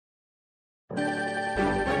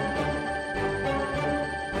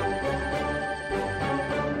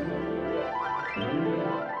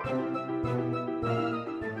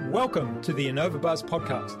Welcome to the Innovabuzz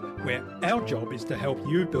podcast, where our job is to help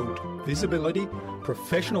you build visibility,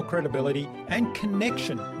 professional credibility, and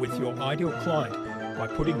connection with your ideal client by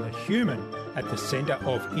putting the human at the center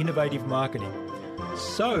of innovative marketing,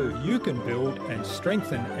 so you can build and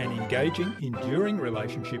strengthen an engaging, enduring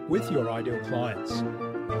relationship with your ideal clients.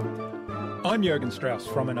 I'm Jürgen Strauss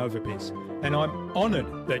from Innovabuzz, and I'm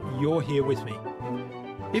honored that you're here with me.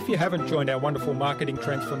 If you haven't joined our wonderful marketing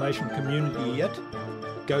transformation community yet,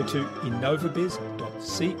 go to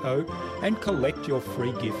innovabuzz.co and collect your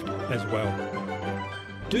free gift as well.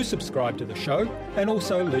 Do subscribe to the show and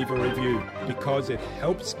also leave a review because it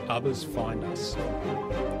helps others find us.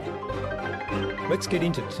 Let's get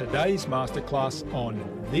into today's masterclass on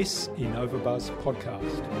this Innovabuzz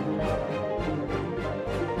podcast.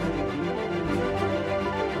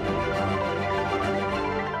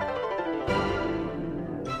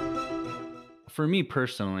 For me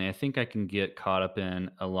personally, I think I can get caught up in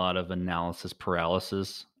a lot of analysis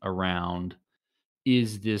paralysis around,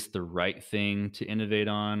 is this the right thing to innovate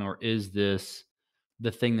on, or is this the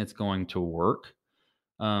thing that's going to work?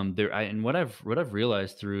 And what I've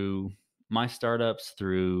realized through my startups,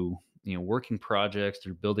 through working projects,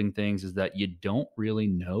 through building things, is that you don't really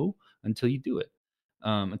know until you do it,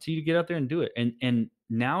 until you get out there and do it. And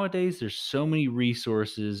nowadays, there's so many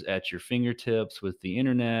resources at your fingertips with the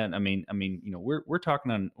internet. I mean, we're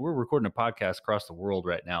recording a podcast across the world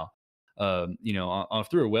right now,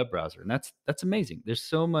 through a web browser, and that's amazing. There's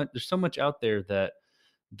so much out there that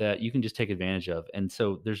you can just take advantage of, and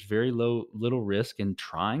so there's very little risk in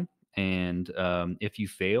trying. And if you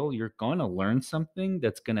fail, you're going to learn something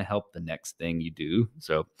that's going to help the next thing you do.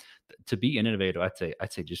 So, to be innovative,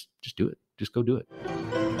 I'd say just do it. Just go do it.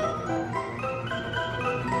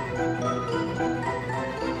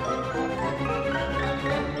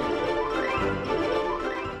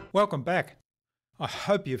 Welcome back. I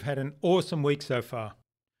hope you've had an awesome week so far.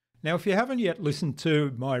 Now, if you haven't yet listened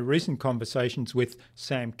to my recent conversations with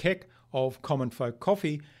Sam Keck of Common Folk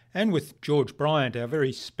Coffee and with George Bryant, our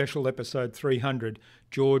very special episode 300,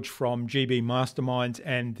 George from GB Masterminds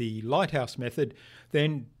and the Lighthouse Method,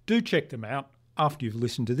 then do check them out after you've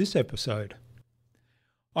listened to this episode.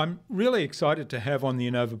 I'm really excited to have on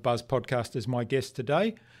the Innovabuzz podcast as my guest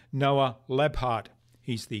today, Noah Labhart.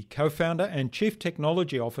 He's the co-founder and chief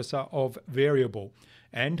technology officer of Variable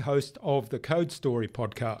and host of the Code Story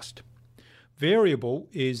podcast. Variable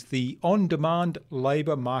is the on-demand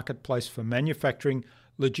labour marketplace for manufacturing,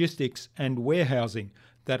 logistics and warehousing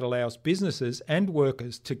that allows businesses and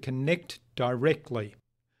workers to connect directly.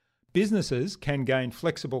 Businesses can gain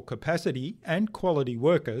flexible capacity and quality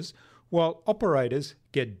workers, while operators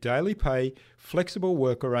get daily pay, flexible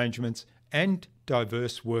work arrangements and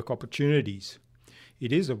diverse work opportunities.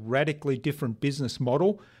 It is a radically different business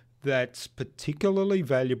model that's particularly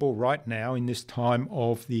valuable right now in this time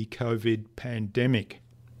of the COVID pandemic.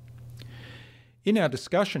 In our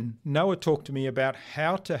discussion, Noah talked to me about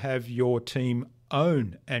how to have your team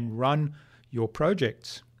own and run your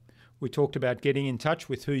projects. We talked about getting in touch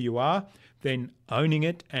with who you are, then owning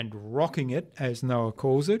it and rocking it, as Noah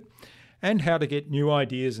calls it, and how to get new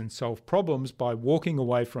ideas and solve problems by walking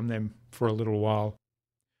away from them for a little while.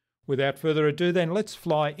 Without further ado, then, let's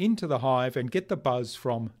fly into the hive and get the buzz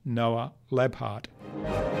from Noah Labhart.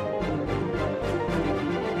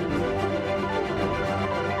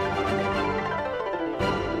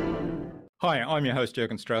 Hi, I'm your host,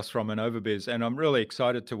 Jürgen Strauss from Innovabuzz, and I'm really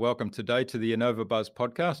excited to welcome today to the Innovabuzz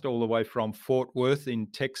podcast, all the way from Fort Worth in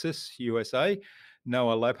Texas, USA,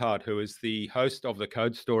 Noah Labhart, who is the host of the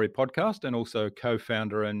Code Story podcast and also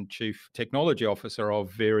co-founder and chief technology officer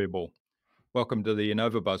of Variable. Welcome to the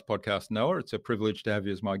Innovabuzz podcast, Noah. It's a privilege to have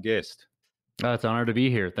you as my guest. It's an honor to be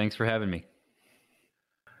here. Thanks for having me.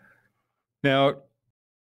 Now,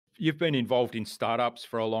 you've been involved in startups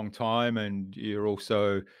for a long time, and you're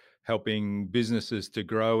also helping businesses to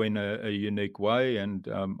grow in a unique way, and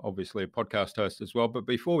obviously a podcast host as well. But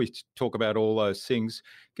before we talk about all those things,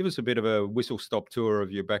 give us a bit of a whistle-stop tour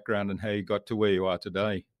of your background and how you got to where you are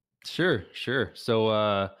today. Sure. So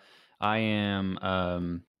I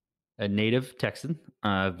am a native Texan.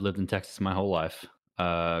 I've lived in Texas my whole life.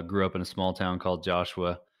 Grew up in a small town called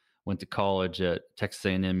Joshua. Went to college at Texas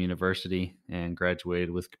A&M University and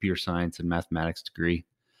graduated with computer science and mathematics degree.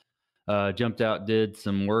 Jumped out, did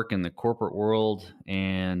some work in the corporate world,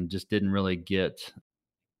 and just didn't get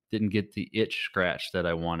the itch scratched that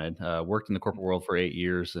I wanted. Worked in the corporate world for 8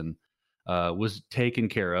 years and was taken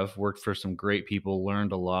care of. Worked for some great people,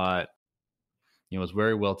 learned a lot, was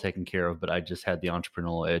very well taken care of, but I just had the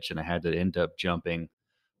entrepreneurial itch and I had to end up jumping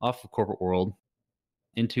off the corporate world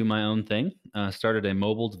into my own thing. Started a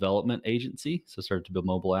mobile development agency. So started to build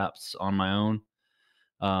mobile apps on my own.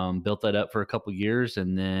 Built that up for a couple years.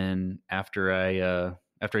 And then after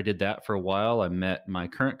I did that for a while, I met my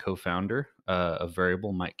current co-founder of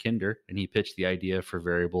Variable, Mike Kinder, and he pitched the idea for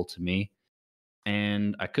Variable to me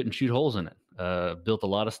and I couldn't shoot holes in it. Built a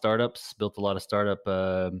lot of startups, built a lot of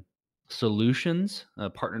startup solutions,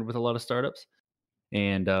 partnered with a lot of startups,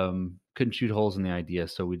 and couldn't shoot holes in the idea.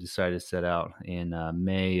 So we decided to set out in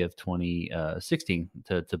May of 2016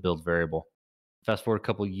 to build Variable. Fast forward a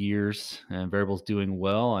couple of years, and Variable's doing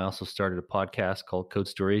well. I also started a podcast called Code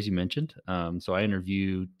Story, as you mentioned. So I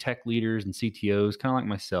interview tech leaders and CTOs, kind of like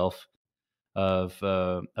myself, of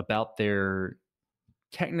about their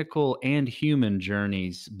technical and human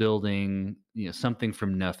journeys building something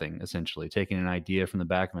from nothing, essentially taking an idea from the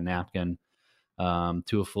back of a napkin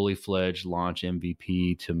to a fully fledged launch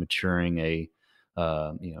MVP to maturing a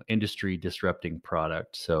industry disrupting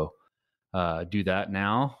product. So do that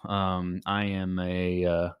now. I am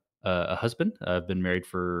a husband. I've been married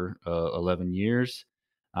for 11 years.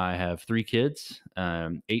 I have three kids,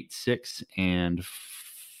 8, 6, and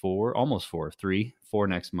 4, almost 4, 3, 4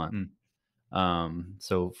 next month. Mm.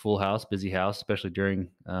 So full house, busy house, especially during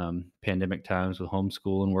pandemic times with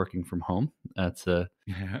homeschool and working from home. That's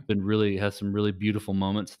Yeah. been really has some really beautiful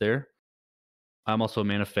moments there. I'm also a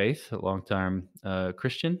man of faith, a longtime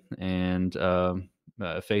Christian, and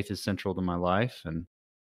faith is central to my life. And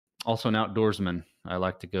also an outdoorsman. I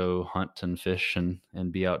like to go hunt and fish and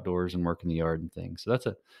be outdoors and work in the yard and things. So that's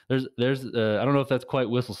a there's I don't know if that's quite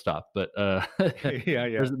whistle stop, but Yeah,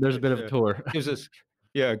 yeah. there's a bit It's, of a tour. gives us,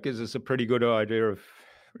 yeah, it gives us a pretty good idea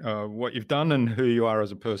of what you've done and who you are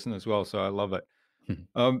as a person as well. So I love it.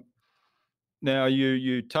 Um, Now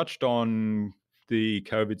you touched on the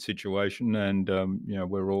COVID situation, and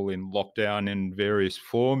we're all in lockdown in various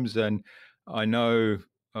forms, and I know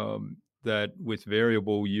that with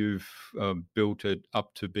Variable you've built it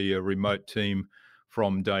up to be a remote team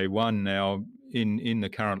from day one. Now, in the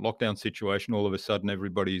current lockdown situation, all of a sudden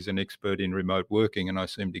everybody's an expert in remote working, and I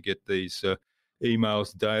seem to get these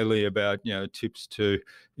emails daily about tips to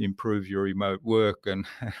improve your remote work, and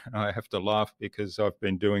I have to laugh because I've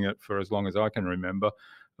been doing it for as long as I can remember.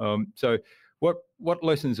 So, what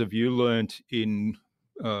lessons have you learnt in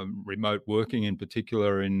remote working, in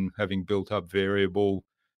particular, in having built up Variable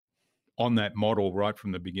on that model right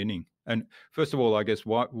from the beginning? And first of all, I guess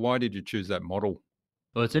why did you choose that model?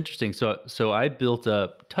 Well, it's interesting. So I built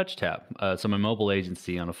up TouchTap, so my mobile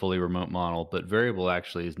agency on a fully remote model, but Variable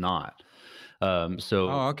actually is not. So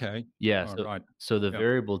Oh, okay. yeah, All so right. so the Yeah.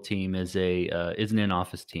 Variable team is an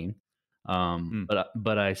in-office team, Mm.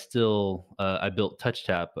 but I still I built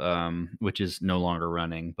TouchTap, which is no longer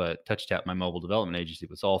running. But TouchTap, my mobile development agency,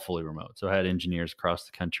 was all fully remote. So I had engineers across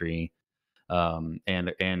the country and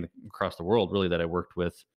across the world, really, that I worked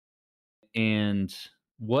with. And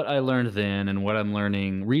what I learned then and what I'm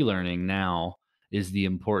relearning now is the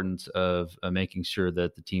importance of making sure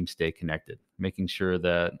that the team stay connected, making sure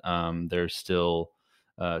that there's still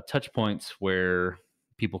touch points where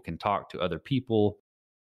people can talk to other people,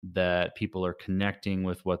 that people are connecting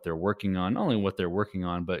with what they're working on, not only what they're working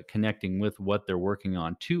on, but connecting with what they're working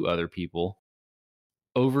on to other people.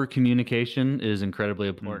 Over communication is incredibly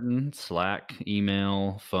Mm. important. Slack,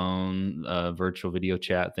 email, phone, virtual video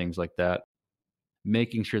chat, things like that,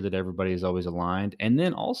 making sure that everybody is always aligned. And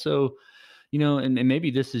then also, and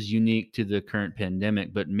maybe this is unique to the current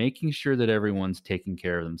pandemic, but making sure that everyone's taking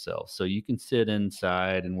care of themselves. So you can sit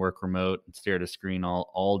inside and work remote and stare at a screen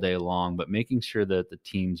all day long, but making sure that the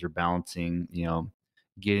teams are balancing,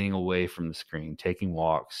 getting away from the screen, taking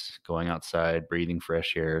walks, going outside, breathing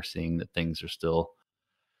fresh air, seeing that things are still,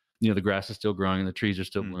 the grass is still growing, the trees are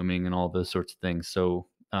still Mm. blooming, and all those sorts of things. So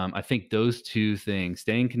I think those two things,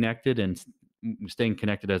 staying connected and staying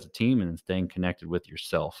connected as a team and staying connected with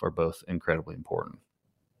yourself, are both incredibly important.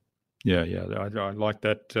 Yeah, yeah, I like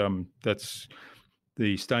that. That's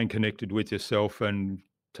the staying connected with yourself and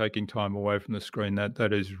taking time away from the screen.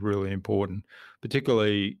 That is really important,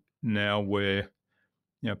 particularly now where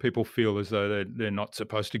people feel as though they're not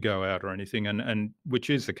supposed to go out or anything, and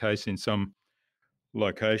which is the case in some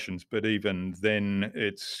locations. But even then,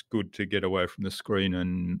 it's good to get away from the screen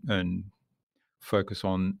and focus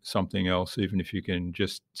on something else, even if you can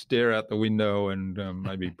just stare out the window and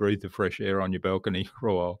maybe breathe the fresh air on your balcony for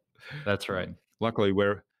a while. That's right. Luckily,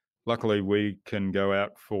 we can go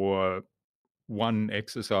out for one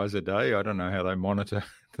exercise a day. I don't know how they monitor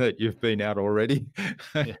that you've been out already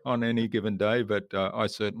Yeah. on any given day, but I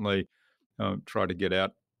certainly try to get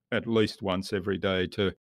out at least once every day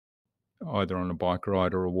to either on a bike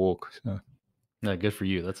ride or a walk. So, Yeah, good for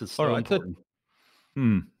you. That's all so right. important.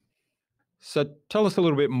 Hmm. So tell us a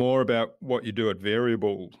little bit more about what you do at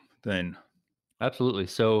Variable then. Absolutely.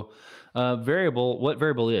 So, what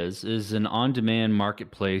Variable is an on-demand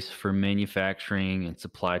marketplace for manufacturing and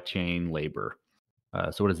supply chain labor.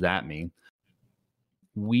 So, what does that mean?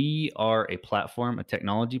 We are a platform, a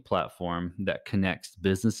technology platform that connects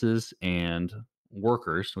businesses and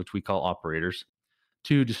workers, which we call operators,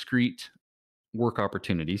 to discrete work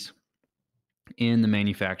opportunities in the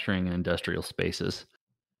manufacturing and industrial spaces.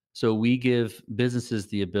 So we give businesses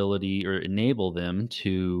the ability or enable them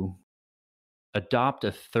to adopt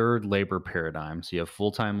a third labor paradigm. So you have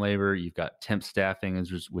full time labor, you've got temp staffing,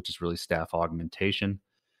 which is really staff augmentation.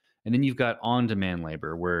 And then you've got on demand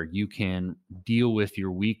labor where you can deal with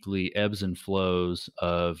your weekly ebbs and flows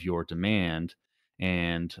of your demand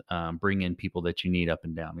and bring in people that you need up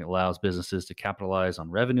and down. It allows businesses to capitalize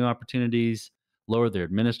on revenue opportunities, lower their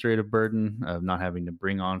administrative burden of not having to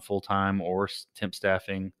bring on full time or temp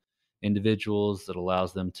staffing individuals. That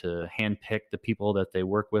allows them to handpick the people that they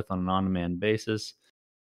work with on an on demand basis.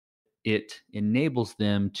 It enables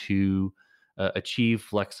them to achieve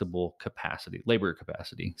flexible capacity, labor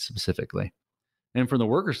capacity specifically. And from the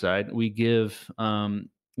worker side, we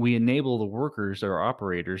enable the workers or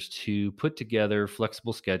operators to put together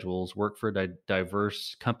flexible schedules, work for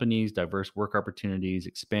diverse companies, diverse work opportunities,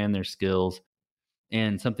 expand their skills,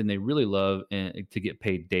 and something they really love to get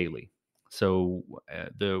paid daily. So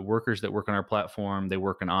the workers that work on our platform, they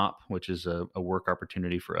work an op, which is a work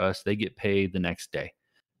opportunity for us. They get paid the next day.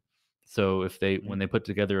 So if they Mm. when they put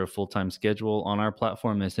together a full-time schedule on our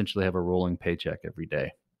platform, they essentially have a rolling paycheck every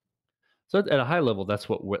day. So at a high level, that's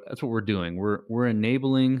what we're doing. We're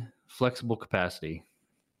enabling flexible capacity.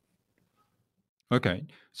 Okay.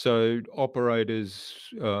 So operators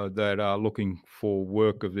that are looking for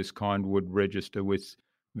work of this kind would register with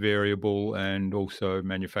Variable, and also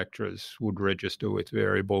manufacturers would register with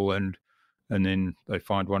Variable, and then they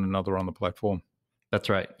find one another on the platform. That's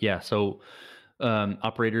right. Yeah. So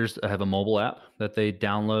operators have a mobile app that they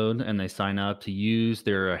download and they sign up to use.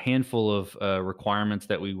 There are a handful of requirements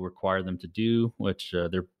that we require them to do, which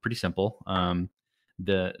they're pretty simple.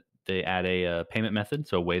 The They add a payment method,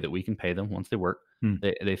 so a way that we can pay them once they work. Hmm.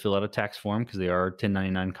 They fill out a tax form because they are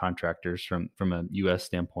 1099 contractors from a U.S.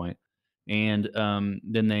 standpoint, and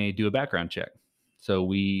then they do a background check. So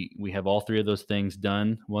we have all three of those things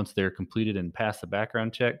done. Once they're completed and pass the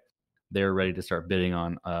background check, they're ready to start bidding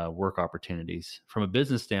on work opportunities. From a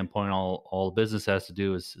business standpoint, all the business has to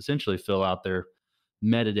do is essentially fill out their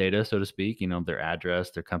metadata, so to speak, their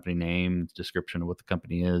address, their company name, description of what the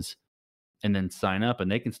company is, and then sign up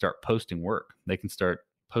and they can start posting work. They can start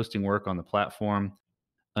posting work on the platform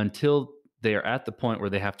until they are at the point where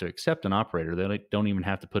they have to accept an operator. They don't even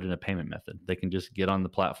have to put in a payment method. They can just get on the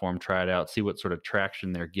platform, try it out, see what sort of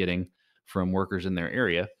traction they're getting from workers in their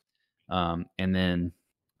area, and then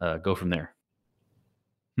go from there.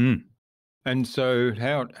 Hmm. And so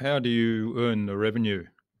how do you earn the revenue?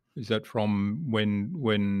 Is that from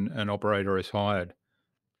when an operator is hired?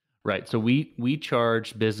 Right. So we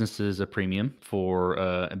charge businesses a premium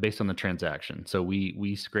for based on the transaction. So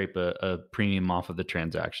we scrape a premium off of the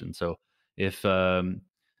transaction. So if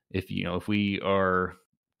if we are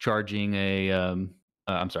charging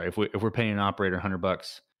I'm sorry, if we're paying an operator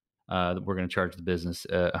 $100, we're going to charge the business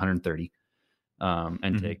 130, and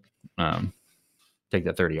Mhm. um, take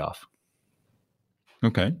that 30 off.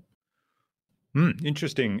 Okay.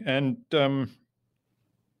 Interesting. And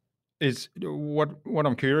is what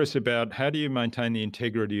I'm curious about, how do you maintain the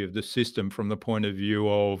integrity of the system from the point of view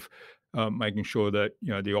of making sure that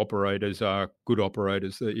the operators are good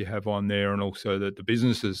operators that you have on there, and also that the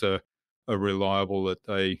businesses are reliable, that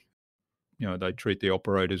they treat the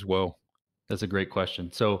operators well? That's a great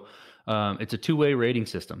question. So it's a two-way rating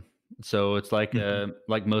system. So it's Hmm.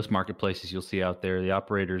 like most marketplaces you'll see out there. The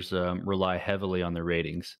operators rely heavily on their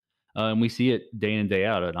ratings, and we see it day in and day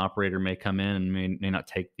out. An operator may come in and may not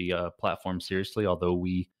take the platform seriously, although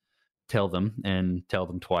we tell them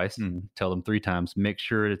twice and tell them three times. Make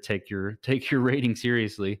sure to take your rating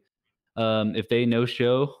seriously. If they no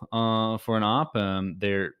show for an op,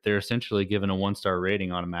 they're essentially given a 1-star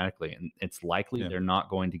rating automatically, and it's likely Yeah. they're not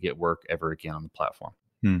going to get work ever again on the platform.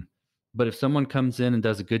 Hmm. But if someone comes in and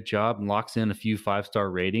does a good job and locks in a few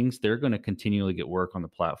 5-star ratings, they're going to continually get work on the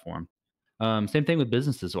platform. Same thing with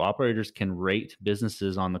businesses. So operators can rate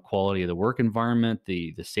businesses on the quality of the work environment,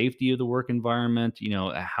 the safety of the work environment,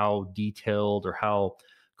 how detailed or how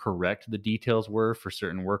correct the details were for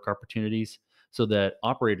certain work opportunities. so that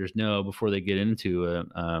operators know before they get into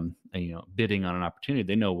bidding on an opportunity,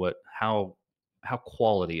 they know how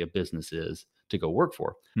quality a business is to go work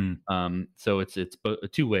for. Mm. So it's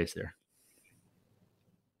two ways there.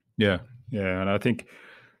 Yeah, yeah, and I think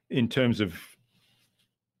in terms of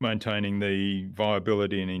maintaining the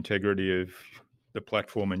viability and integrity of the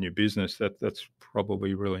platform and your business, that's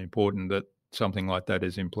probably really important that something like that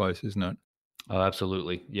is in place, isn't it? Oh,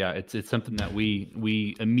 absolutely. Yeah, it's something that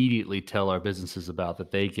we immediately tell our businesses about,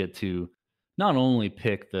 that they get to not only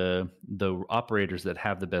pick the operators that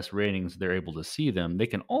have the best ratings, they're able to see them. They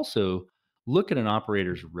can also look at an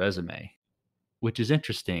operator's resume, which is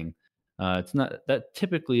interesting. It's not that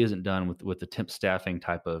typically isn't done with the temp staffing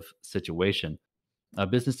type of situation. A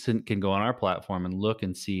business can go on our platform and look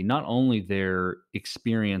and see not only their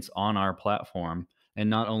experience on our platform and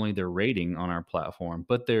not only their rating on our platform,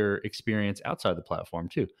 but their experience outside the platform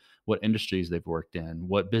too. What industries they've worked in,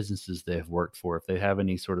 what businesses they've worked for, if they have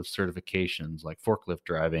any sort of certifications like forklift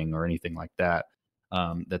driving or anything like that,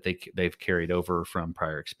 that they've carried over from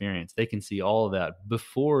prior experience. They can see all of that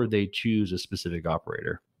before they choose a specific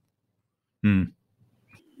operator. Mm.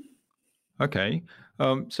 Okay.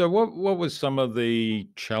 So what was some of the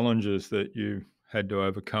challenges that you had to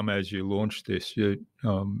overcome as you launched this,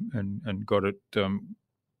 and got it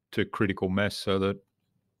to critical mass so that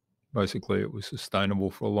basically it was sustainable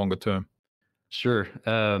for a longer term? Sure.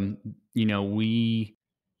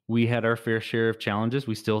 We had our fair share of challenges.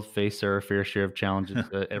 We still face our fair share of challenges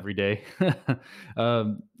every day.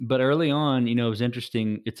 But early on, it was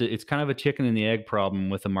interesting. It's kind of a chicken and the egg problem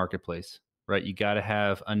with the marketplace, right? You got to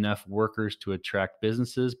have enough workers to attract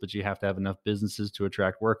businesses, but you have to have enough businesses to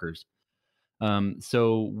attract workers.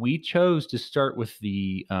 So we chose to start with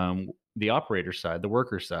the operator side, the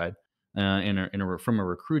worker side, from a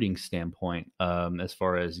recruiting standpoint, as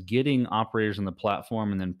far as getting operators on the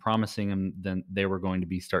platform and then promising them then they were going to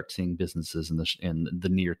be start seeing businesses in the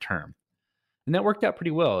near term. And that worked out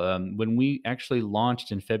pretty well. When we actually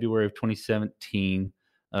launched in February of 2017,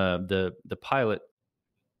 the pilot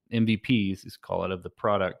MVPs, is call it, of the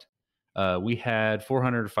product, we had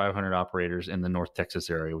 400 to 500 operators in the North Texas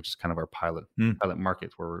area, which is kind of our Mm. pilot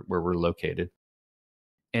market where we're located.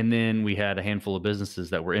 And then we had a handful of businesses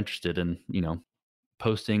that were interested in,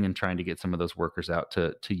 posting and trying to get some of those workers out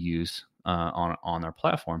to use on our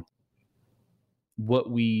platform.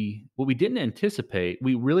 What we didn't anticipate,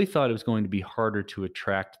 we really thought it was going to be harder to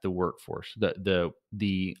attract the workforce,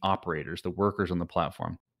 the operators, the workers on the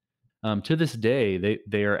platform. To this day,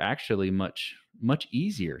 they are actually much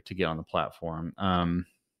easier to get on the platform. And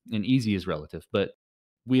easy is relative, but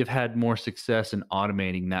we have had more success in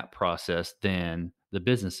automating that process than the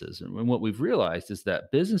businesses. And what we've realized is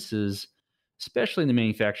that businesses, especially in the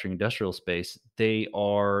manufacturing industrial space, they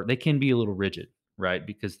can be a little rigid, right?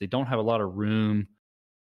 Because they don't have a lot of room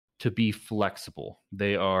to be flexible.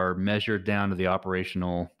 They are measured down to the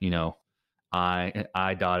operational,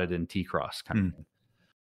 I dotted and T cross kind of Mm. thing.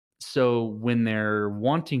 So when they're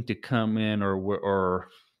wanting to come in, or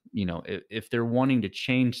if they're wanting to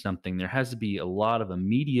change something, there has to be a lot of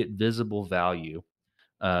immediate visible value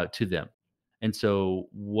to them. And so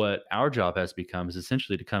what our job has become is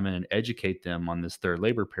essentially to come in and educate them on this third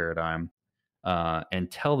labor paradigm,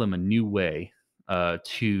 and tell them a new way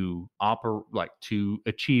to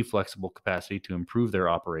achieve flexible capacity to improve their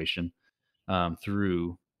operation,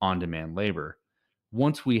 through on-demand labor.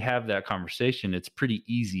 Once we have that conversation, it's pretty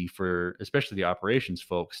easy for especially the operations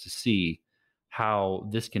folks to see how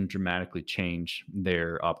this can dramatically change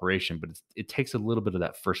their operation. But it takes a little bit of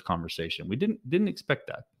that first conversation. We didn't expect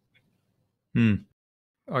that. Mm.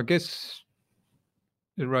 I guess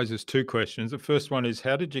it raises two questions. The first one is,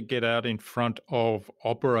 how did you get out in front of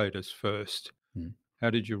operators first? Mm. How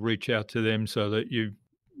did you reach out to them so that you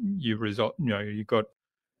got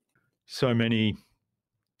so many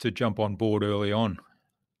to jump on board early on?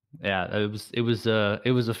 Yeah, it was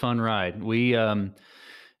a fun ride. Me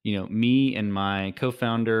and my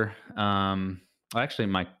co-founder, well, actually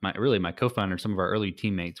my co-founder, some of our early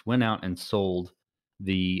teammates went out and sold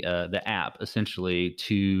the app essentially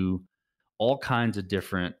to all kinds of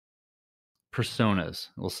different personas,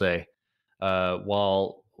 we'll say.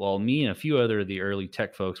 While me and a few other of the early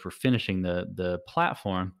tech folks were finishing the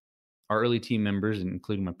platform, our early team members,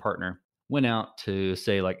 including my partner, went out to,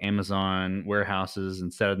 say, like Amazon warehouses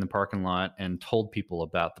and sat in the parking lot and told people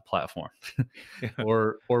about the platform. Yeah.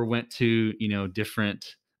 Or went to,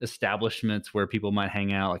 different establishments where people might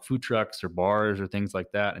hang out, like food trucks or bars or things like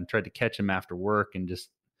that, and tried to catch them after work and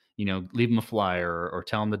just, leave them a flyer, or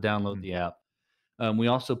tell them to download Mm. the app. We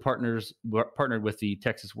also partnered with the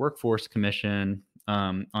Texas Workforce Commission,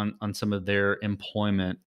 on some of their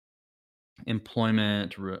employment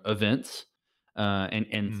employment events, and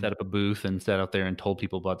Mm. set up a booth and sat out there and told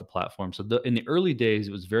people about the platform. So in the early days,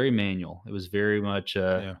 it was very manual. It was very much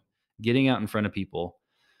Yeah. getting out in front of people.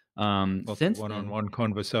 Lots of Since then, one-on-one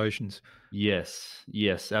conversations. yes,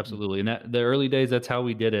 yes, Mm. absolutely. And that the early days, that's how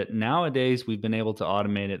we did it. Nowadays, we've been able to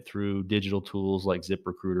automate it through digital tools like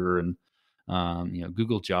ZipRecruiter and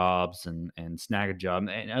Google Jobs and Snagajob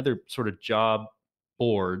and other sort of job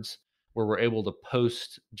boards where we're able to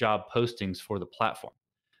post job postings for the platform,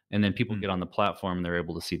 and then people Mm. get on the platform and they're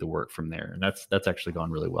able to see the work from there. And that's actually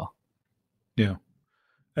gone really well. Yeah.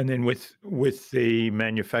 And then with the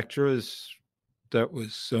manufacturers, that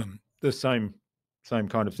was, the same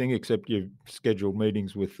kind of thing, except you scheduled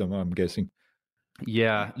meetings with them, I'm guessing.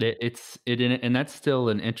 Yeah, and that's still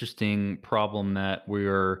an interesting problem that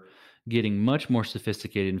we're getting much more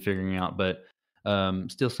sophisticated in figuring out, but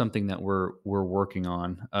still something that we're working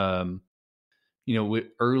on. With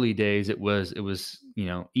early days, it was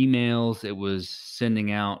emails, it was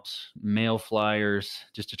sending out mail flyers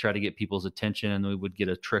just to try to get people's attention, and we would get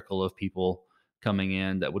a trickle of people coming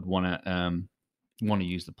in that would want to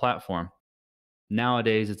use the platform.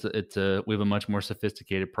 Nowadays, we have a much more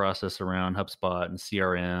sophisticated process around HubSpot and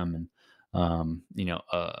CRM and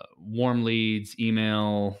warm leads,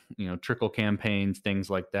 email, trickle campaigns, things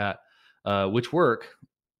like that, which work.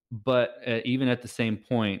 But even at the same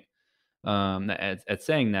point, at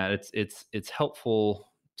saying that, it's helpful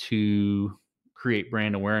to create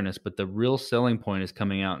brand awareness, but the real selling point is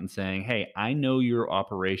coming out and saying, "Hey, I know your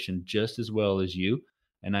operation just as well as you,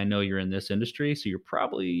 and I know you're in this industry, so you're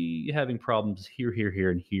probably having problems here, here, here,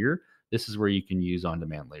 and here. This is where you can use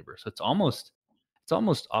on-demand labor." So it's almost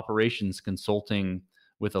operations consulting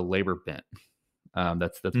with a labor bent.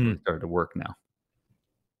 That's really Mm. started to work now.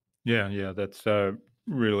 Yeah, yeah, that's,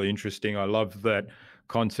 really interesting. I love that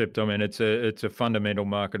concept. I mean, it's a fundamental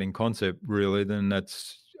marketing concept, really. Then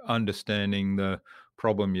that's understanding the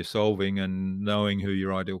problem you're solving and knowing who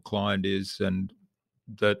your ideal client is, and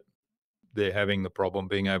that they're having the problem,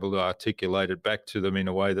 being able to articulate it back to them in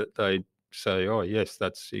a way that they say, "Oh, yes,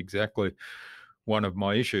 that's exactly one of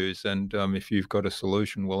my issues, and if you've got a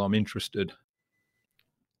solution, well, I'm interested."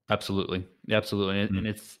 Absolutely, absolutely, and, Mm. and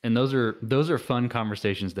it's and those are fun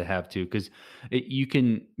conversations to have too, because you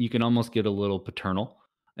can almost get a little paternal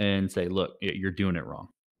and say, "Look, you're doing it wrong.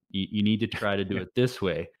 You need to try to do Yeah. it this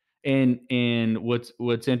way." And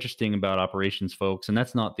what's interesting about operations folks, and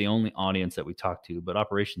that's not the only audience that we talk to, but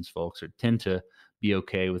operations folks tend to be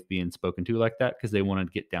okay with being spoken to like that because they want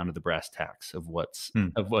to get down to the brass tacks of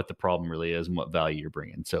Mm. what the problem really is and what value you're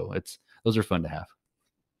bringing. So those are fun to have.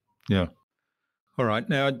 Yeah. All right.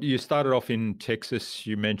 Now, you started off in Texas,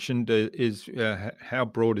 you mentioned. How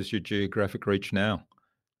broad is your geographic reach now?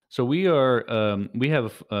 So we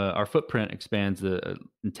have our footprint expands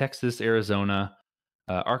in Texas, Arizona,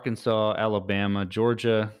 Arkansas, Alabama,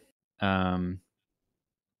 Georgia, um,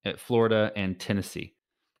 at Florida, and Tennessee.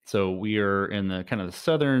 So we are in the kind of the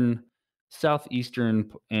southern,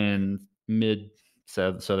 southeastern, and mid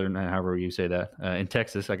southern, however you say that. In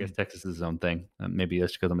Texas, I guess Mm. Texas is its own thing. Maybe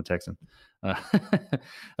that's because I'm a Texan. Uh,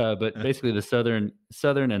 but Yeah. basically, the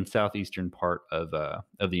southern and southeastern part of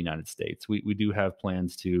the United States. We do have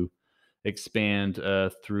plans to expand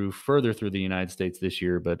further through the United States this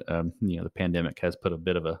year, but the pandemic has put a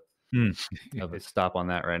bit of a Mm. Yes. stop on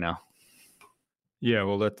that right now. Yeah,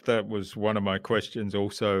 well, that was one of my questions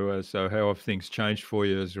also. So, how have things changed for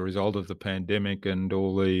you as a result of the pandemic and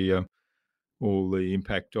all the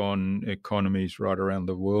impact on economies right around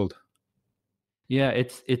the world? Yeah,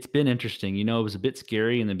 it's been interesting. It was a bit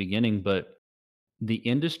scary in the beginning, but the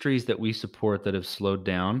industries that we support that have slowed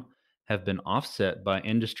down have been offset by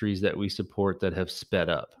industries that we support that have sped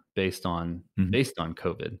up Mhm. based on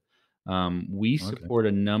COVID. We Okay. support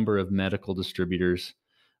a number of medical distributors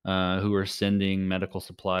who are sending medical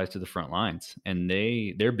supplies to the front lines, and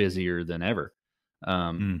they're busier than ever.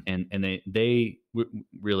 Mm. And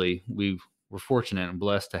really we're fortunate and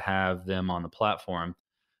blessed to have them on the platform,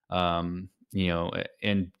 and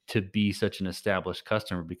to be such an established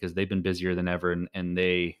customer because they've been busier than ever, and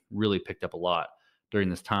they really picked up a lot during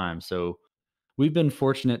this time. So we've been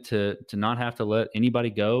fortunate to not have to let anybody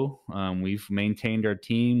go. We've maintained our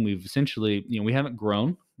team. We've essentially, we haven't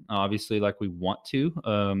grown obviously like we want to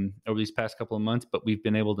over these past couple of months, but we've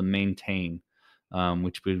been able to maintain,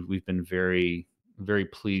 which we've been very, very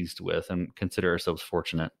pleased with and consider ourselves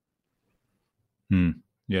fortunate. Mm.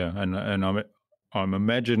 Yeah, and I'm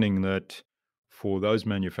imagining that for those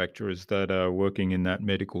manufacturers that are working in that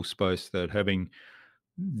medical space, that having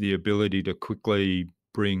the ability to quickly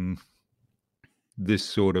bring this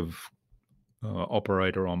sort of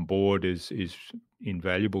operator on board is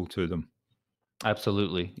invaluable to them.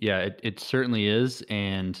 Absolutely. Yeah, it certainly is.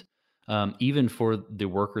 And even for the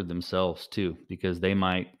worker themselves too, because they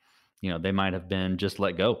might have been just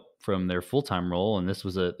let go from their full-time role. And this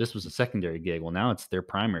was a secondary gig. Well, now it's their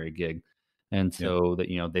primary gig. And Yeah. so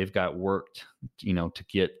that, they've got worked, to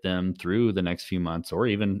get them through the next few months or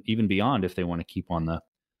even beyond if they want to keep on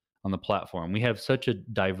the platform. We have such a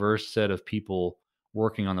diverse set of people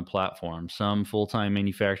working on the platform. Some full-time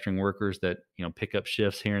manufacturing workers that, pick up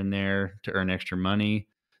shifts here and there to earn extra money.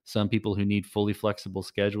 Some people who need fully flexible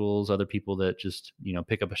schedules, other people that just,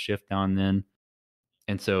 pick up a shift now and then.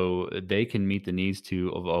 And so they can meet the needs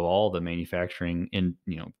of all the manufacturing in,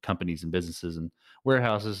 companies and businesses and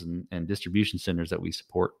warehouses and distribution centers that we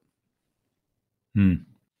support. Hmm.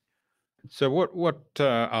 So what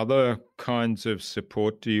other kinds of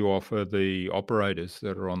support do you offer the operators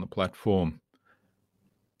that are on the platform?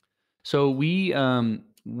 So we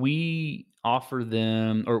offer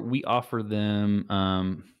them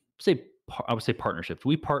I would say partnerships.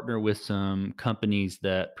 We partner with some companies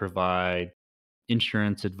that provide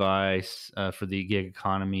insurance advice for the gig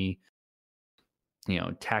economy,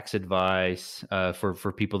 tax advice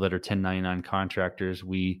for people that are 1099 contractors.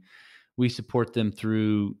 We support them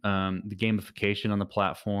through the gamification on the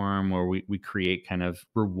platform, where we create kind of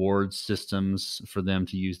reward systems for them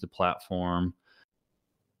to use the platform.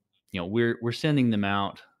 We're sending them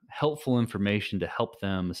out helpful information to help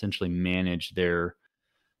them essentially manage their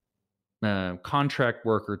contract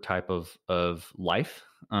worker type of life,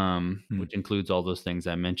 Hmm. which includes all those things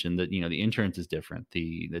I mentioned. That the insurance is different,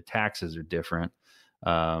 the taxes are different,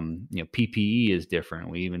 PPE is different.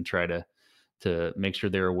 We even try to make sure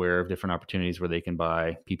they're aware of different opportunities where they can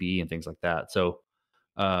buy PPE and things like that. So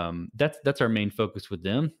that's our main focus with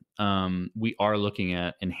them. We are looking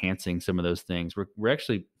at enhancing some of those things. We're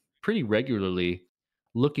actually pretty regularly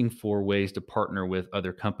looking for ways to partner with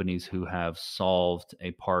other companies who have solved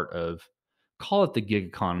a part of, call it the gig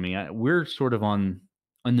economy. We're sort of on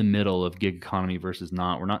in the middle of gig economy versus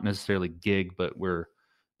not. We're not necessarily gig, but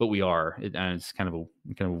we are. And it's kind of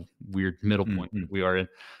weird middle point Hmm. that we are in.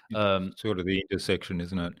 It's Um, sort of the intersection,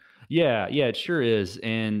 isn't it? yeah, yeah, it sure is.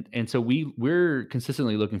 And so we're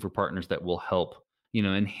consistently looking for partners that will help,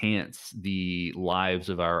 enhance the lives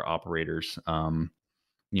of our operators,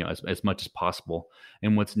 as much as possible.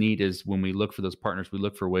 And what's neat is when we look for those partners, we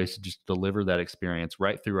look for ways to just deliver that experience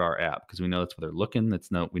right through our app, because we know that's where they're looking.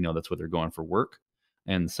 We know that's where they're going for work.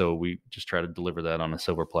 And so we just try to deliver that on a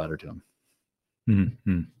silver platter to them.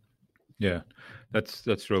 Hmm. Yeah,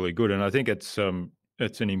 that's really good, and I think it's an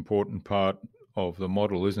important part of the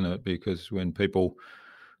model, isn't it? Because when people,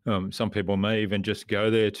 some people may even just go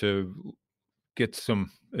there to get some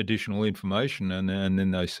additional information, and then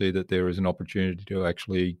they see that there is an opportunity to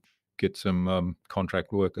actually get some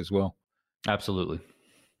contract work as well. Absolutely.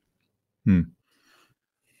 Hmm.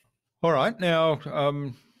 All right, now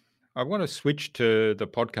I want to switch to the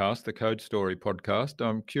podcast, the Code Story podcast.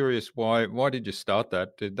 I'm curious why did you start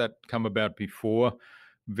that? Did that come about before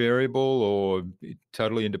Variable, or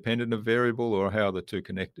totally independent of Variable, or how are the two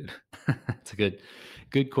connected? That's a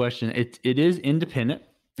good question. It is independent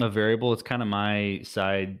of variable. It's kind of my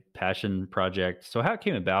side passion project. So how it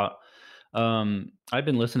came about, I've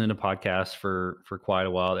been listening to podcasts for quite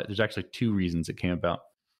a while. There's actually two reasons it came about.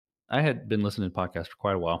 I had been listening to podcasts for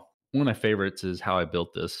quite a while. One of my favorites is How I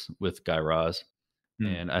Built This with Guy Raz. Hmm.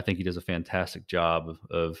 And I think he does a fantastic job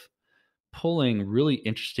of pulling really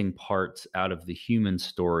interesting parts out of the human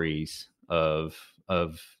stories of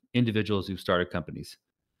individuals who've started companies.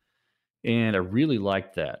 And I really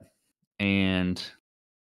liked that. And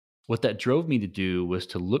what that drove me to do was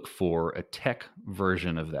to look for a tech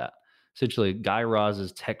version of that. Essentially, Guy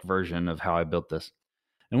Raz's tech version of How I Built This.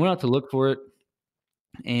 And went out to look for it,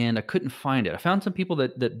 and I couldn't find it. I found some people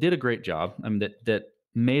that did a great job. I mean, that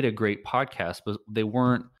made a great podcast, but they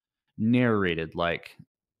weren't narrated like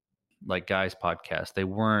Guy's podcast. They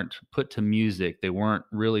weren't put to music. They weren't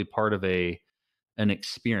really part of an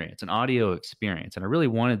experience, an audio experience. And I really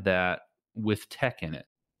wanted that with tech in it.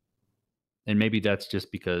 And maybe that's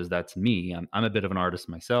just because that's me. I'm a bit of an artist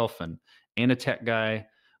myself, and a tech guy,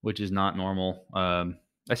 which is not normal.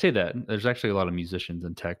 I say that there's actually a lot of musicians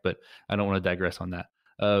in tech, but I don't want to digress on that.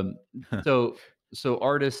 Um, so so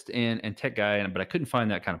artist and tech guy, but I couldn't find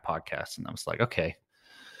that kind of podcast, and I was like, okay,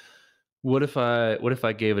 what if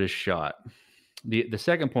I gave it a shot? The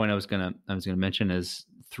second point I was gonna mention is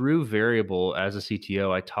through Variable as a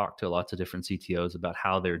CTO, I talked to lots of different CTOs about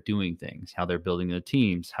how they're doing things, how they're building their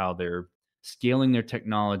teams, how they're scaling their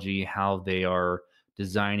technology, how they are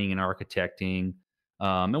designing and architecting,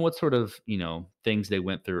 and what sort of things they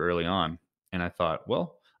went through early on. And I thought,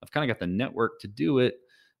 well, I've kind of got the network to do it.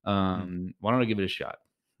 Mm. Why don't I give it a shot?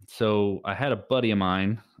 So I had a buddy of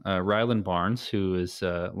mine, Rylan Barnes, who is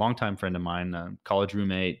a longtime friend of mine, college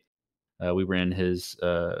roommate. We were in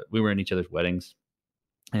each other's weddings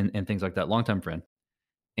and things like that. Longtime friend,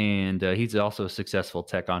 and he's also a successful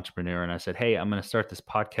tech entrepreneur. And I said, "Hey, I'm going to start this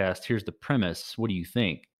podcast. Here's the premise. What do you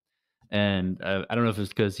think?" And I don't know if it's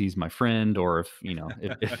because he's my friend or if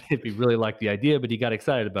if he really liked the idea, but he got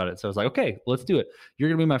excited about it. So I was like, "Okay, let's do it. You're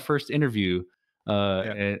going to be my first interview." Yeah.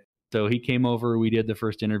 And so he came over. We did the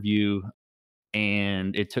first interview,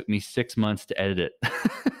 and it took me 6 months to edit it.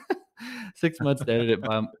 6 months to edit it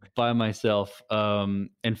by myself. And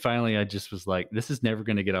finally, I just was like, "This is never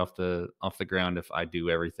going to get off the ground if I do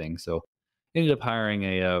everything." So, ended up hiring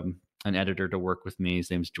a an editor to work with me. His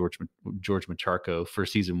name's George Macharko for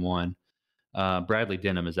season one. Bradley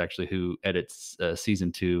Denham is actually who edits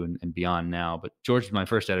season two and beyond now. But George was my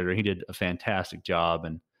first editor. He did a fantastic job,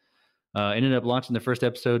 and ended up launching the first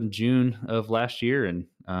episode in June of last year. And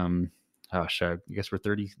gosh, I guess we're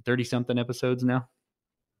 30 something episodes now.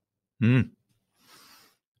 Mm.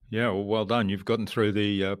 Yeah, well done. You've gotten through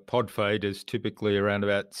the pod fade is typically around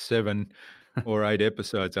about 7 or 8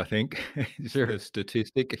 episodes, I think, is Sure. the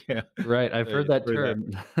statistic. Yeah. Right. I've So heard you're that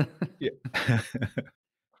through that. term. Yeah.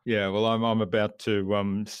 Yeah, well, I'm about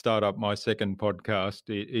to start up my second podcast.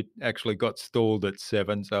 It actually got stalled at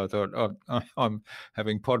 7, so I thought, oh, I'm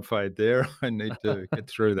having pod fade there. I need to get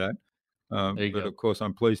through that. There you But go. of course,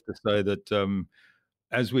 I'm pleased to say that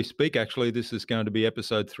as we speak, actually, this is going to be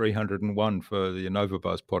episode 301 for the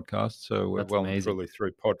Innovabuzz podcast. So we're That's well and amazing. truly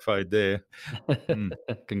through pod fade there. Mm.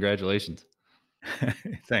 Congratulations.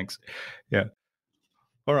 Thanks. Yeah.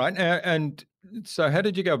 All right. And so, how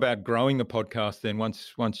did you go about growing the podcast then?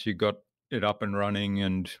 Once you got it up and running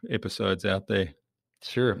and episodes out there.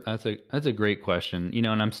 Sure. That's a great question.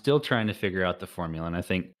 And I'm still trying to figure out the formula. And I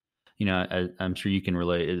think, I'm sure you can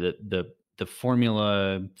relate that the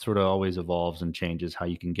formula sort of always evolves and changes how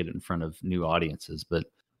you can get it in front of new audiences. But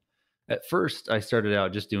at first, I started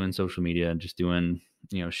out just doing social media and just doing,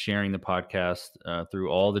 sharing the podcast through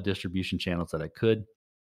all the distribution channels that I could.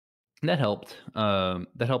 And that helped. That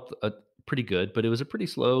helped pretty good, but it was a pretty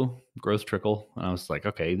slow growth trickle. And I was like,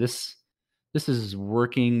 okay, this is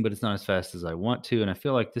working, but it's not as fast as I want to. And I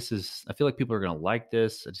feel like people are going to like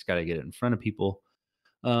this. I just got to get it in front of people.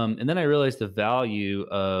 And then I realized the value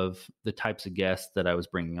of the types of guests that I was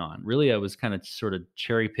bringing on. Really, I was kind of sort of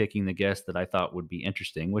cherry picking the guests that I thought would be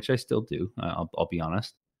interesting, which I still do. I'll be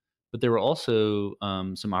honest. But there were also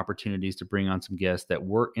some opportunities to bring on some guests that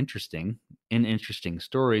were interesting in interesting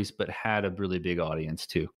stories, but had a really big audience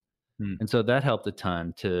too. Mm. And so that helped a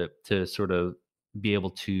ton to sort of be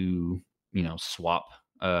able to, swap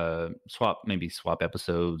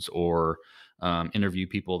episodes or interview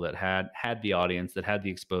people that had the audience, that had the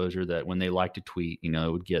exposure, that when they liked a tweet,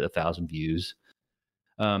 it would get 1,000 views,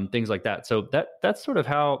 things like that. So that's sort of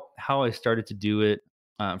how I started to do it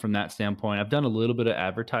from that standpoint. I've done a little bit of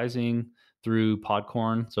advertising through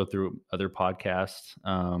Podcorn, so through other podcasts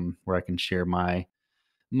where I can share my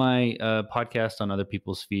podcast on other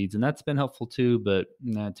people's feeds, and that's been helpful too. But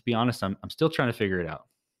to be honest, I'm still trying to figure it out.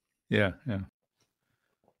 Yeah, yeah.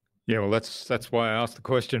 Yeah, well, that's why I asked the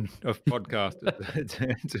question of podcast.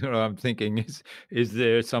 It's what I'm thinking is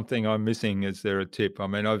there something I'm missing? Is there a tip? I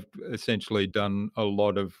mean, I've essentially done a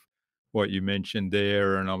lot of what you mentioned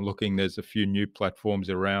there, and I'm looking. There's a few new platforms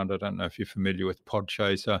around. I don't know if you're familiar with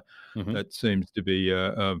Podchaser. Hmm. That seems to be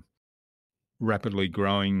a rapidly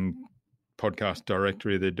growing podcast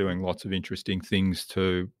directory. They're doing lots of interesting things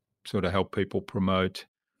to sort of help people promote.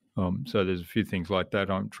 So there's a few things like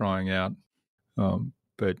that I'm trying out.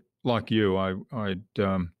 But like you, I'd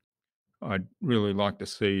really like to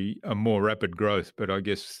see a more rapid growth. But I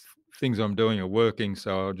guess things I'm doing are working,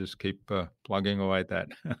 so I'll just keep plugging away at that.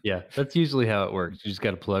 Yeah, that's usually how it works. You just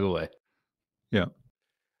got to plug away. Yeah.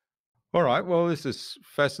 All right. Well, this is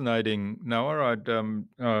fascinating, Noah. I'd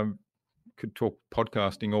could talk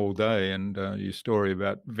podcasting all day, and your story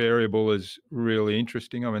about Variable is really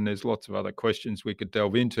interesting. I mean, there's lots of other questions we could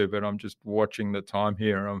delve into, but I'm just watching the time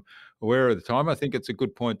here. I'm aware of the time. I think it's a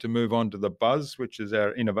good point to move on to the Buzz, which is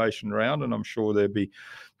our innovation round, and I'm sure there'll be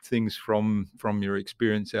things from your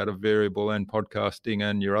experience out of Variable and podcasting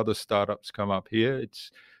and your other startups come up here. It's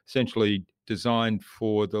essentially designed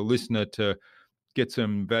for the listener to get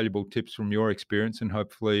some valuable tips from your experience and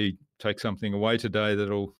hopefully take something away today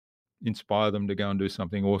that'll inspire them to go and do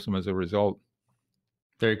something awesome as a result.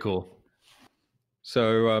 Very cool.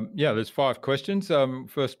 So, there's 5 questions.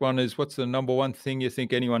 First one is, what's the number one thing you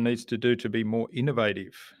think anyone needs to do to be more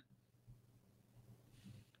innovative?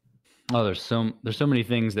 Oh, there's so many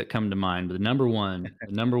things that come to mind, but the number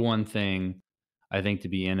one thing I think to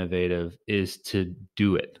be innovative is to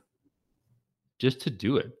do it, just to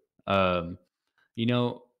do it. Um, you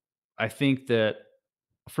know, I think that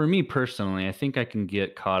for me personally, I think I can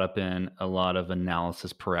get caught up in a lot of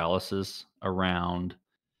analysis paralysis around,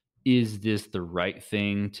 is this the right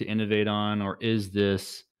thing to innovate on, or is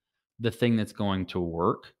this the thing that's going to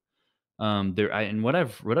work? And what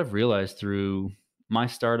I've realized through my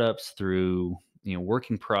startups, through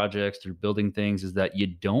working projects, through building things, is that you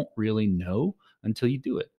don't really know until you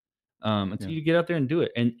do it, until Yeah. you get out there and do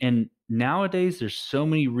it. And nowadays, there's so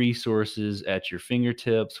many resources at your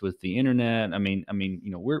fingertips with the internet. I mean,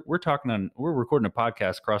 we're recording a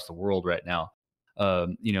podcast across the world right now,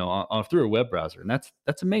 through a web browser, and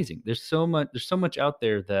that's amazing. There's so much out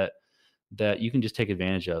there that you can just take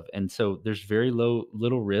advantage of. And so there's very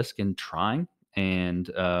little risk in trying. And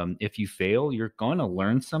if you fail, you're going to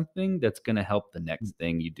learn something that's going to help the next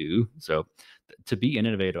thing you do. So to be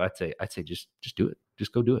innovative, I'd say just do it.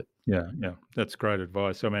 Just go do it. Yeah, yeah, that's great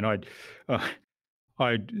advice. I mean, uh,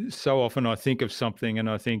 I so often I think of something and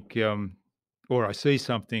I think, or I see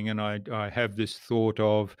something and I have this thought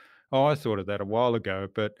of, oh, I thought of that a while ago,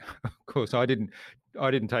 but of course I didn't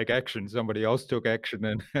take action. Somebody else took action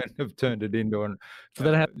and, and have turned it into So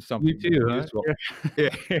that happens to you something more too, huh? useful.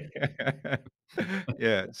 Yeah,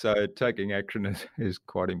 yeah. So taking action is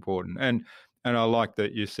quite important, and I like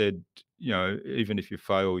that you said, even if you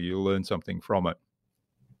fail, you learn something from it.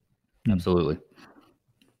 Hmm. Absolutely.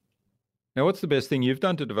 Now, what's the best thing you've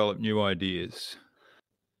done to develop new ideas?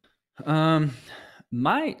 Um,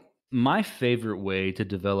 my my favorite way to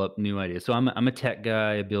develop new ideas. So I'm a tech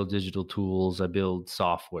guy. I build digital tools. I build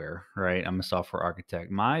software. Right. I'm a software architect.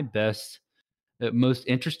 My best most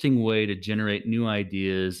interesting way to generate new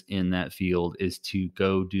ideas in that field is to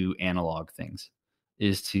go do analog things,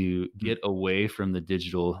 is to Mm. get away from the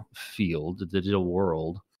digital field, the digital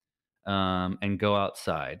world, and go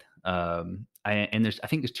outside. I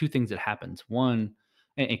think there's two things that happens. One,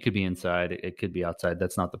 and it could be inside, it could be outside.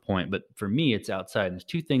 That's not the point. But for me, it's outside. There's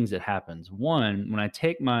two things that happens. One, when I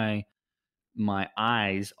take my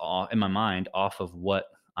eyes off and my mind off of what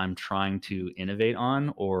I'm trying to innovate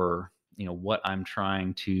on, or what I'm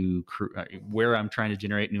trying to where I'm trying to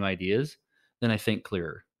generate new ideas, then I think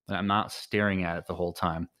clearer. I'm not staring at it the whole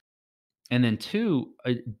time. And then two,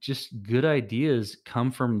 just good ideas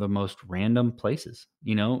come from the most random places.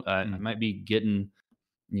 I Mm. might be getting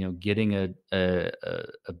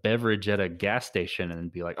a beverage at a gas station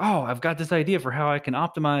and be like, oh, I've got this idea for how I can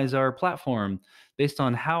optimize our platform based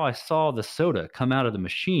on how I saw the soda come out of the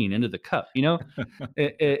machine into the cup. And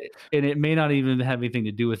it may not even have anything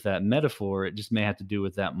to do with that metaphor. It just may have to do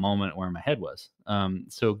with that moment where my head was.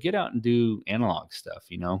 So get out and do analog stuff.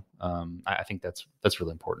 I think that's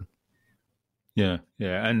really important. Yeah,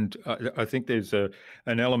 yeah, and I think there's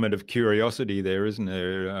an element of curiosity there, isn't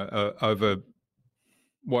there, over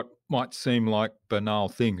what might seem like banal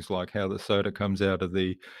things, like how the soda comes out of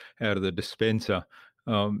the dispenser.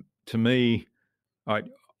 To me, I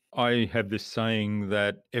I have this saying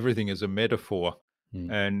that everything is a metaphor,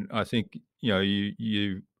 Mm. and I think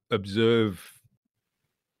you observe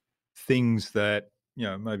things that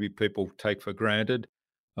maybe people take for granted,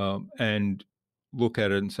 and look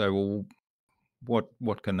at it and say, well,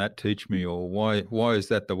 what can that teach me, or why is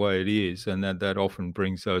that the way it is, and that often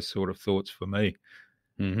brings those sort of thoughts for me.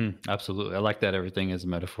 Absolutely. I like that everything is a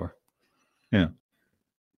metaphor. Yeah.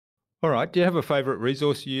 All right. Do you have a favorite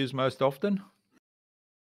resource you use most often?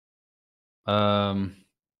 Um,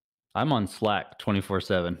 I'm on Slack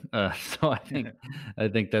 24/7. So I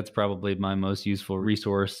think that's probably my most useful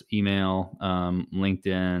resource. Email,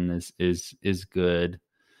 LinkedIn is good.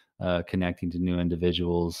 Connecting to new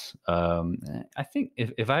individuals. I think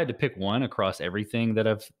if I had to pick one across everything that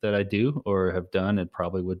I do or have done, it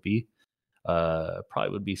probably would be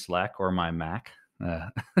Slack or my Mac. Uh,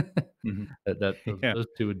 Hmm. those, Yeah. those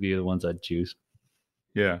two would be the ones I'd choose.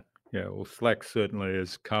 Yeah. Yeah. Well, Slack certainly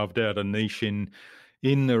has carved out a niche in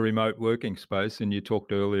the remote working space, and you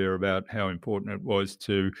talked earlier about how important it was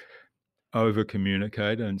to over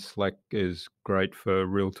communicate, and Slack is great for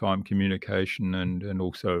real time communication and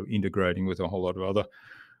also integrating with a whole lot of other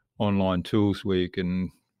online tools where you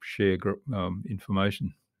can share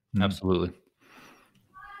information. Mm. Absolutely.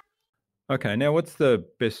 Okay, now what's the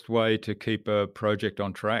best way to keep a project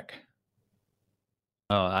on track?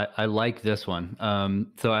 Oh, I like this one.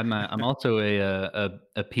 So I'm also a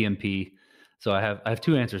PMP. So I have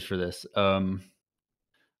two answers for this.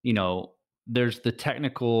 You know, there's the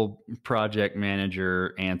technical project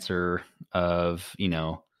manager answer of,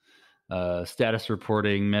 status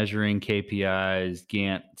reporting, measuring KPIs,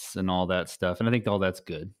 Gantts, and all that stuff. And I think all that's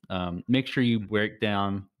good. Make sure you break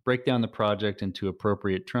break down the project into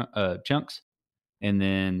appropriate chunks, and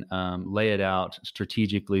then lay it out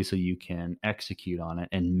strategically so you can execute on it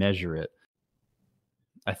and measure it.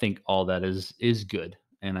 I think all that is good,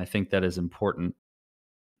 and I think that is important,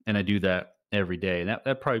 and I do that every day. And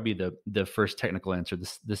that probably be the first technical answer.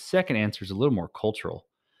 The second answer is a little more cultural.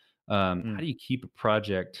 How Mm. do you keep a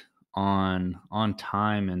project on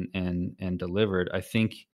time and delivered? I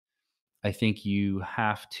think you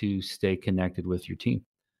have to stay connected with your team.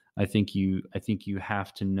 I think you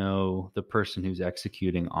have to know the person who's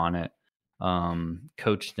executing on it,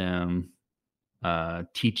 coach them,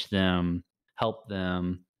 teach them, help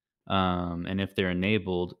them, and if they're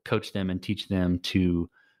enabled, coach them and teach them to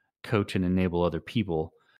coach and enable other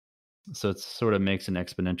people. So it sort of makes an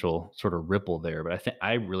exponential sort of ripple there. But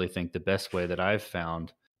I really think the best way that I've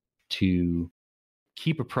found to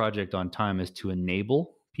keep a project on time is to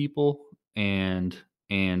enable people and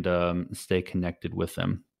stay connected with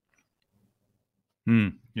them.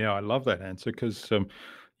 Yeah, I love that answer because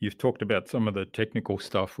you've talked about some of the technical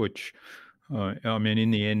stuff, which I mean,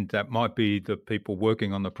 in the end, that might be the people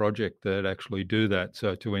working on the project that actually do that.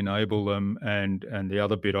 So to enable them, and the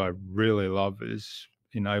other bit I really love is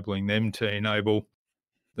enabling them to enable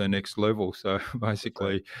the next level. So That's right.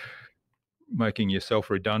 basically, making yourself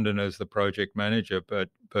redundant as the project manager, but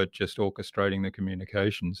just orchestrating the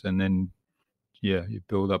communications, and then yeah, you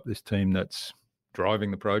build up this team that's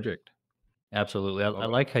driving the project. Absolutely. I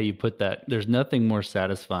Love like how you put that. There's nothing more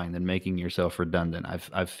satisfying than making yourself redundant.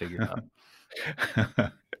 I've figured out.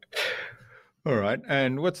 it. All right.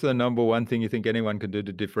 And what's the number one thing you think anyone can do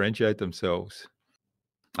to differentiate themselves?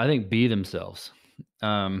 I think be themselves.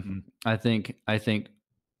 Um, Mm. I think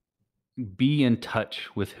be in touch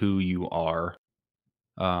with who you are,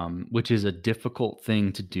 which is a difficult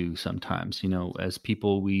thing to do sometimes. As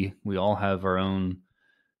people, we all have our own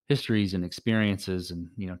histories and experiences, and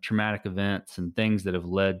traumatic events and things that have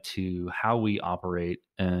led to how we operate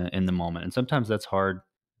in the moment. And sometimes that's hard.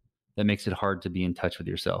 That makes it hard to be in touch with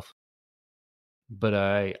yourself. But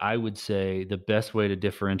I would say the best way to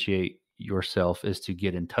differentiate yourself is to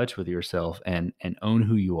get in touch with yourself and own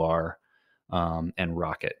who you are, and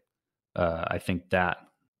rock it. I think that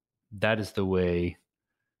is the way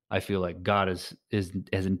I feel like God has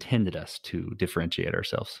intended us to differentiate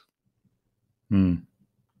ourselves. Mm.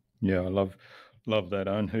 Yeah, I love that.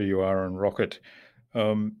 Own who you are and rock it.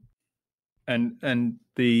 Um, and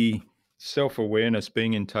the self-awareness,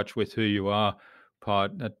 being in touch with who you are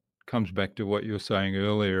part, that comes back to what you were saying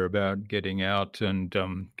earlier about getting out and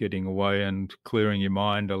getting away and clearing your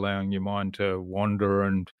mind, allowing your mind to wander,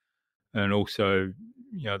 and also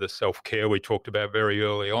the self-care we talked about very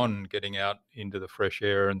early on, getting out into the fresh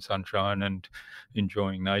air and sunshine and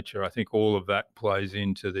enjoying nature. I think all of that plays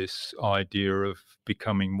into this idea of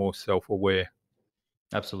becoming more self-aware.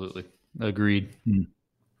 Absolutely. Agreed.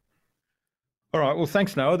 All right. Well,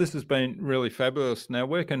 thanks, Noah. This has been really fabulous. Now,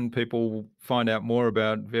 where can people find out more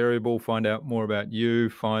about Variable, find out more about you,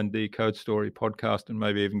 find the Code Story podcast, and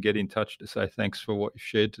maybe even get in touch to say thanks for what you've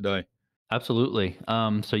shared today? Absolutely.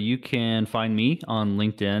 So you can find me on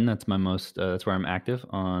LinkedIn. That's where I'm active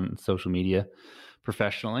on social media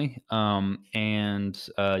professionally. And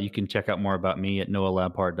you can check out more about me at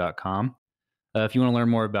noahlabhart.com. If you want to learn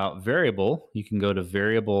more about Variable, you can go to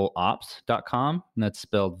variableops.com, and that's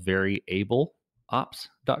spelled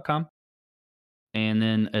variableops.com. And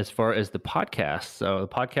then as far as the podcast, so the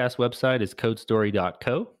podcast website is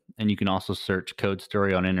codestory.co, and you can also search Code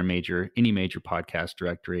Story on any major podcast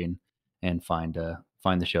directory and find the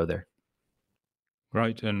show there.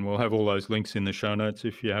 Great. And we'll have all those links in the show notes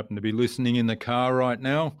if you happen to be listening in the car right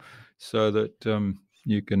now, so that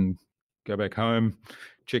you can go back home,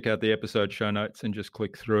 check out the episode show notes, and just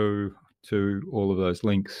click through to all of those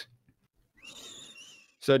links.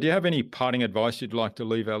 So, do you have any parting advice you'd like to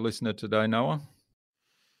leave our listener today, Noah?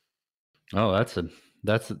 Oh, I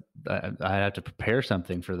have to prepare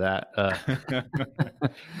something for that.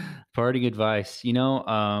 Parting advice,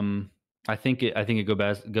 I think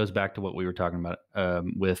it goes back to what we were talking about,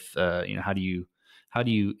 with how do you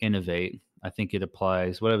innovate? I think it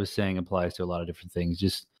applies. What I was saying applies to a lot of different things.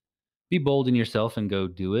 Just be bold in yourself and go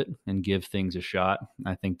do it and give things a shot.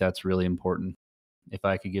 I think that's really important. If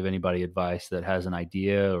I could give anybody advice that has an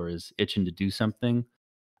idea or is itching to do something,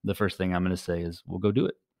 the first thing I'm going to say is, "Well, go do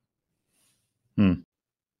it."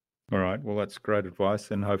 All right. Well, that's great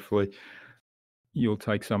advice, and hopefully you'll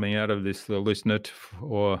take something out of this, the listener,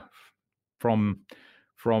 or from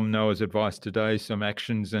Noah's advice today, some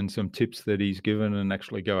actions and some tips that he's given, and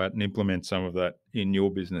actually go out and implement some of that in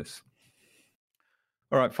your business.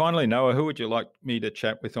 All right. Finally, Noah, who would you like me to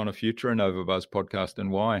chat with on a future Innovabuzz podcast,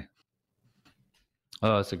 and why?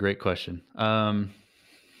 Oh, that's a great question. I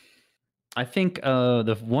think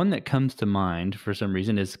the one that comes to mind for some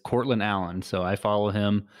reason is Cortland Allen. So I follow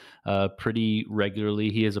him pretty regularly.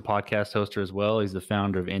 He is a podcast hoster as well. He's the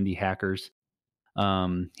founder of Indie Hackers.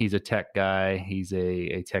 He's a tech guy. He's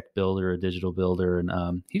a tech builder, a digital builder,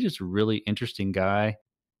 and he's just a really interesting guy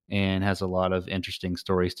and has a lot of interesting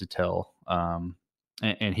stories to tell.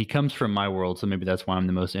 And he comes from my world, so maybe that's why I'm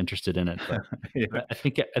the most interested in it. But Yeah. I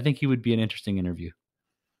think he would be an interesting interview.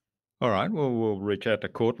 All right. Well, we'll reach out to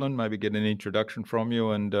Cortland, maybe get an introduction from you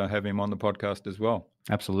and have him on the podcast as well.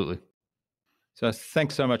 Absolutely. So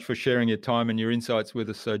thanks so much for sharing your time and your insights with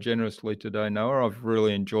us so generously today, Noah. I've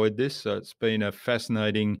really enjoyed this. It's been a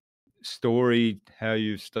fascinating story, how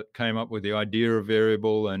you came up with the idea of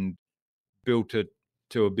Variable and built it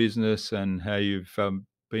to a business, and how you've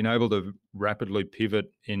been able to rapidly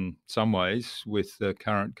pivot in some ways with the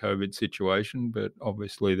current COVID situation. But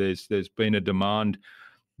obviously there's been a demand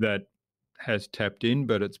that has tapped in,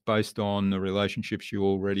 but it's based on the relationships you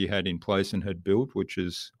already had in place and had built, which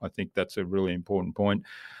is, I think that's a really important point.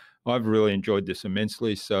 I've really enjoyed this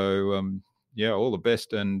immensely. So, yeah, all the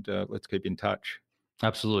best, and let's keep in touch.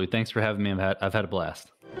 Absolutely. Thanks for having me. I've had a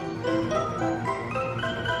blast.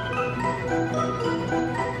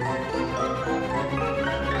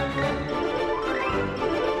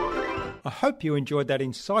 I hope you enjoyed that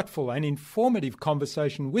insightful and informative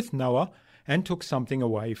conversation with Noah and took something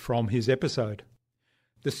away from his episode.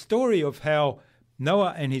 The story of how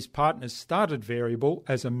Noah and his partners started Variable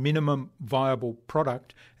as a minimum viable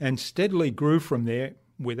product and steadily grew from there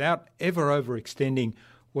without ever overextending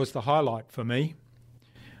was the highlight for me.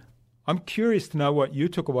 I'm curious to know what you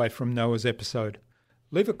took away from Noah's episode.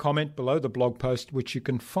 Leave a comment below the blog post, which you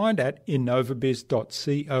can find at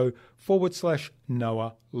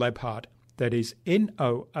innovabuzz.co/Noah Labhart. That is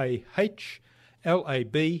NOAHLABHART.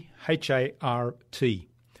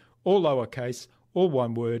 All lowercase, all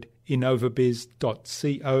one word,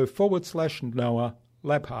 innovabuzz.co/Noah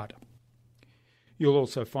Labhart. You'll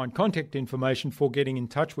also find contact information for getting in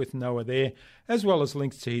touch with Noah there, as well as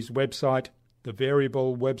links to his website, the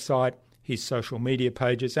Variable website, his social media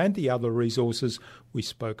pages, and the other resources we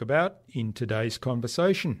spoke about in today's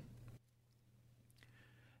conversation.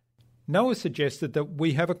 Noah suggested that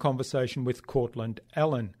we have a conversation with Cortland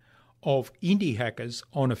Allen of Indie Hackers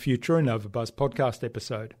on a future Innovabuzz podcast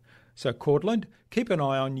episode. So Cortland, keep an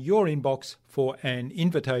eye on your inbox for an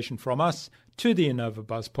invitation from us to the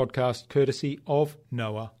Innovabuzz podcast, courtesy of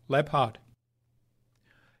Noah Labhart.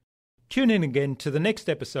 Tune in again to the next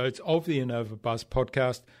episodes of the Innovabuzz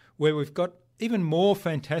podcast, where we've got even more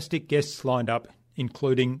fantastic guests lined up,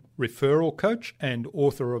 including referral coach and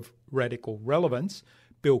author of Radical Relevance,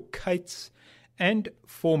 Bill Cates, and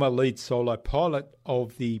former lead solo pilot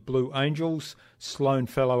of the Blue Angels, Sloan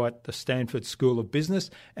Fellow at the Stanford School of Business,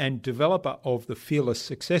 and developer of the Fearless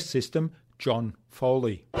Success System, John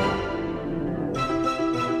Foley.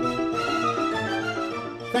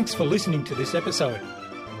 Thanks for listening to this episode.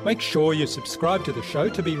 Make sure you subscribe to the show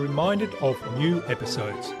to be reminded of new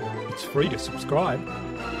episodes. It's free to subscribe.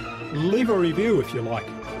 Leave a review if you like.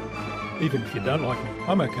 Even if you don't like me,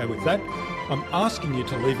 I'm okay with that. I'm asking you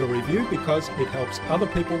to leave a review because it helps other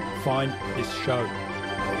people find this show.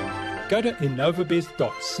 Go to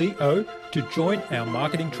innovabuzz.co to join our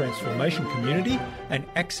marketing transformation community and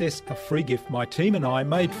access a free gift my team and I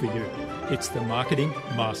made for you. It's the Marketing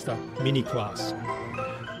Master Mini Class.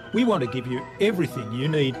 We want to give you everything you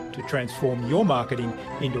need to transform your marketing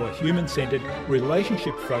into a human-centered,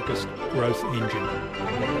 relationship-focused growth engine.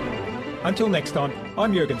 Until next time,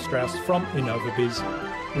 I'm Jürgen Strauss from Innovabuzz.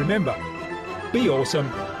 Remember, be awesome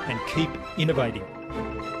and keep innovating.